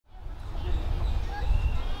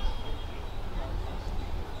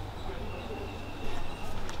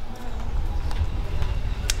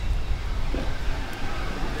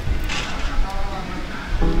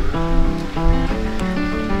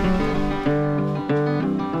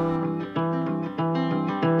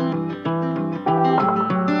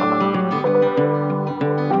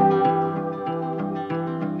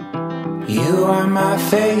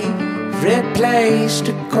favorite place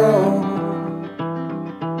to go.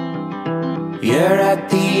 You're at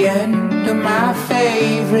the end of my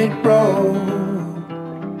favorite road.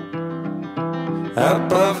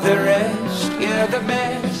 Above the rest, you're the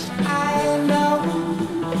best I know.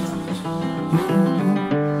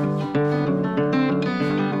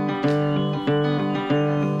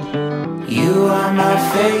 You are my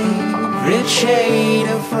favorite shade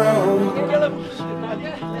of rose.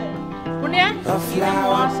 Punya, A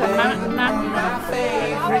flower bed on my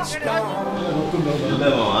favorite stone.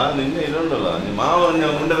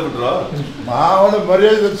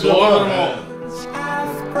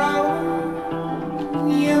 I've grown.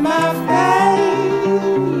 You're my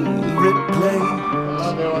favorite place.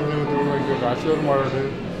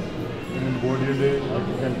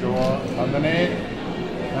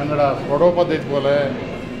 ഞങ്ങളുടെ കൊടോ പദ്ധതി പോലെ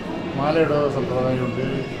മാലയുടെ സമ്പ്രദായമുണ്ട്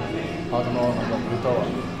അതിനോ നമ്മൾ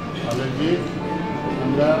കൃത്യമാണ് അല്ലെങ്കിൽ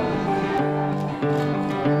നമ്മുടെ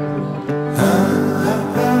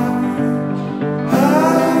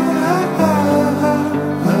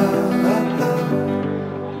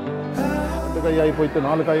ಕೈ ಆಯ್ತು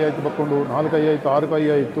 4 ಕೈ ಆಯ್ತು ಬಕ್ಕೊಂಡು 4 ಕೈ ಆಯ್ತು 6 ಕೈ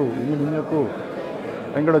ಆಯಿತು ಇನ್ನು ನಿನ್ನಕ್ಕೂ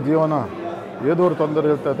ಎಂಗಡ ಜೀವನ ಏದೋ ಒಂದು ತೊಂದರೆ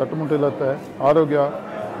ಇರುತ್ತೆ ತಟ್ಟುಮುಟ್ಟು ಇರುತ್ತೆ ಆರೋಗ್ಯ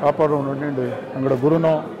ಕಾಪಾಡೋಣ ನೋಡಿಂಡು ಅಂಗಡ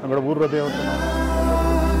ಗುರುನೋ ಅಂಗಡ ಊರ ದೇವತನೋ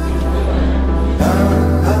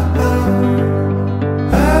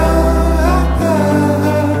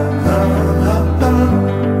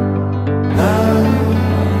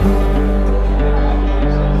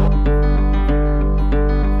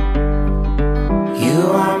You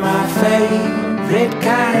are my favorite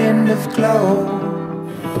kind of glow.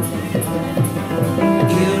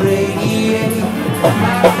 You radiate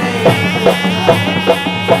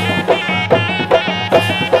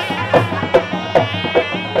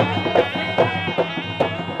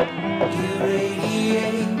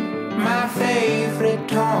my favorite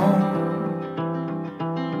tone.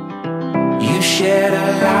 You shed a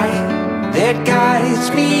light that guides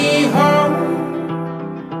me home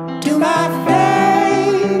to my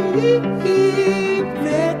favorite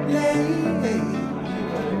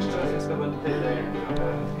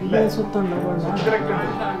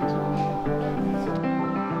place.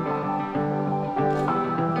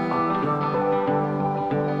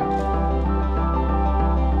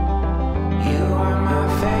 You are my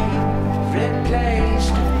favorite place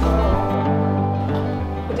to go.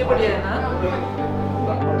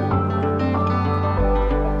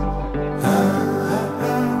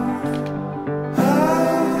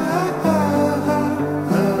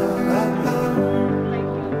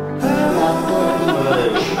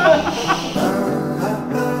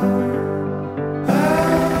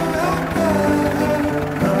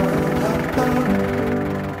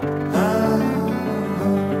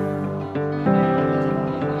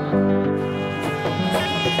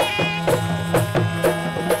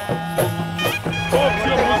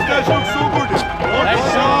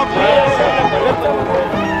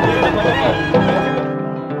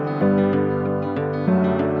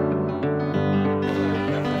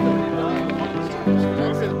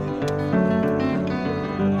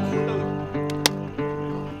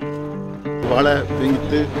 ಭಾಳ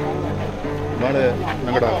ಹೆಂಗಿತ್ತು ಭಾಳ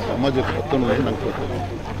ನಂಗಡ ಸಮಾಜಕ್ಕೆ ಹತ್ತೊಂದು ನಂಗೆ ಕೊಡ್ತದೆ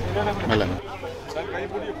ಆಮೇಲೆ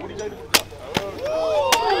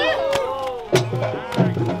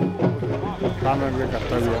കാണാനുള്ള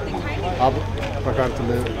കർത്തവ്യം ആ പ്രകാരത്തിൽ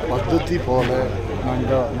പദ്ധതി പോലെ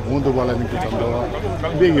ഞങ്ങളുടെ 3 പോലെ എനിക്ക് ചന്തവ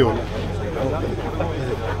ഉപയോഗിക്കുള്ളൂ.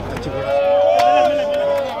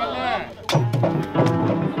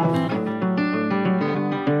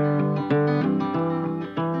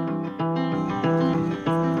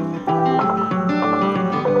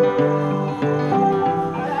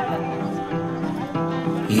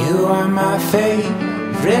 You are my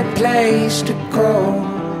favorite place to go.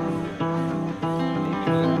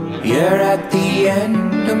 You're at the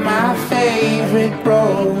end of my favorite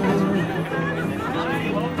road.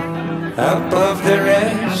 Above the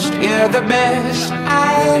rest, you're the best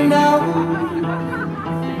I know.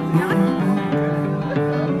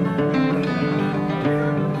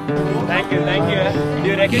 Thank you. Do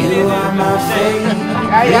you recognize You are my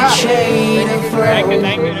favorite shade of rose.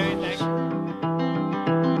 Thank you.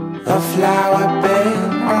 A flower bed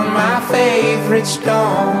on my favorite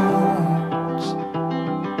stones.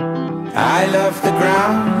 I love the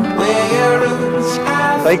ground where your roots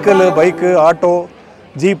have cycle, bike, auto,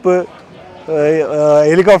 jeep,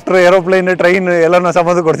 helicopter, aeroplane, train ಎಲ್ಲನ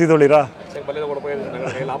ಸಂಬಂಧ ಕೊಡ್ತಿದ್ದೋಳಿರಾ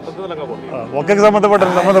ಒಕ್ಕಕ್ಕೆ ಸಂಬಂಧಪಟ್ಟ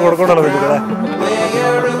ಸಂಬಂಧ ಕೊಡ್ಕೊಂಡಲ್ಲ ಬೇಕಿದ್ರೆ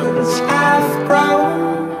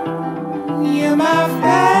You're my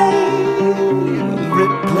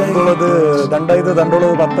favorite place. ಒಂದೊಳದು ದಂಡ ಐದು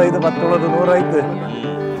ದಂಡೊಳದು 10 10 100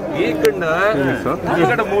 ಈ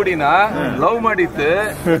ಕಡೆ ಮೂಡಿನ love ಮಾಡಿತ್ತು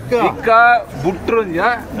ಇಕ್ಕ ಬುಟ್ರಂಜ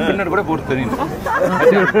ಕನ್ನಡ ಕೂಡ ಬುಡ್ತಾನೆ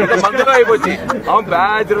ಮಂಗಲ అయిపోయి ಅವನ್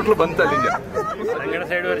ಬ್ಯಾಜ್ ರೊಟ್ಲು ಬಂತಲ್ಲ ಇಂಜ ಅಂಗಡ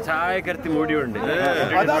ಸೈಡ್ ವರೆ ಚಾಯ್ ಕರ್ತಿ ಮೂಡಿ ಉಂಡೆ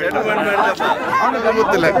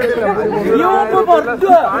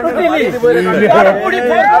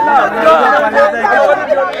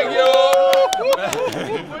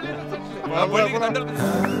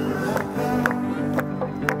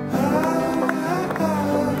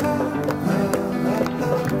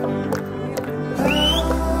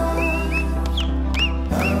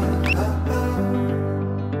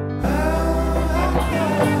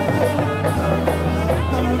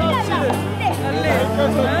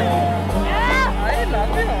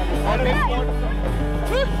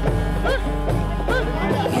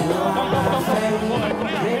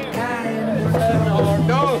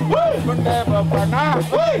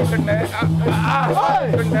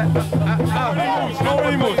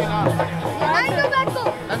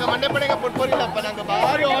ನಂಗೆ ಮಂಡೆ ಪಡೆಗೆ ಪುಟ್ಪೋರಿಲ್ಲಪ್ಪ ನಂಗೆ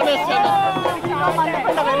ಭಾರಿ honest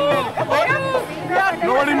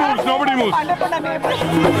Nobody moves.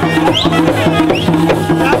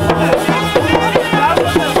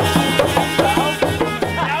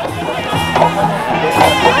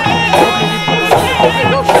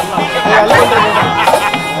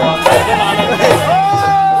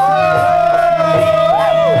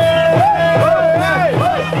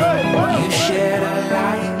 You shed a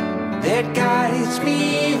light that guides me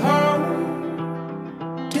home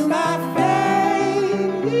to my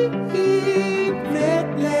faith.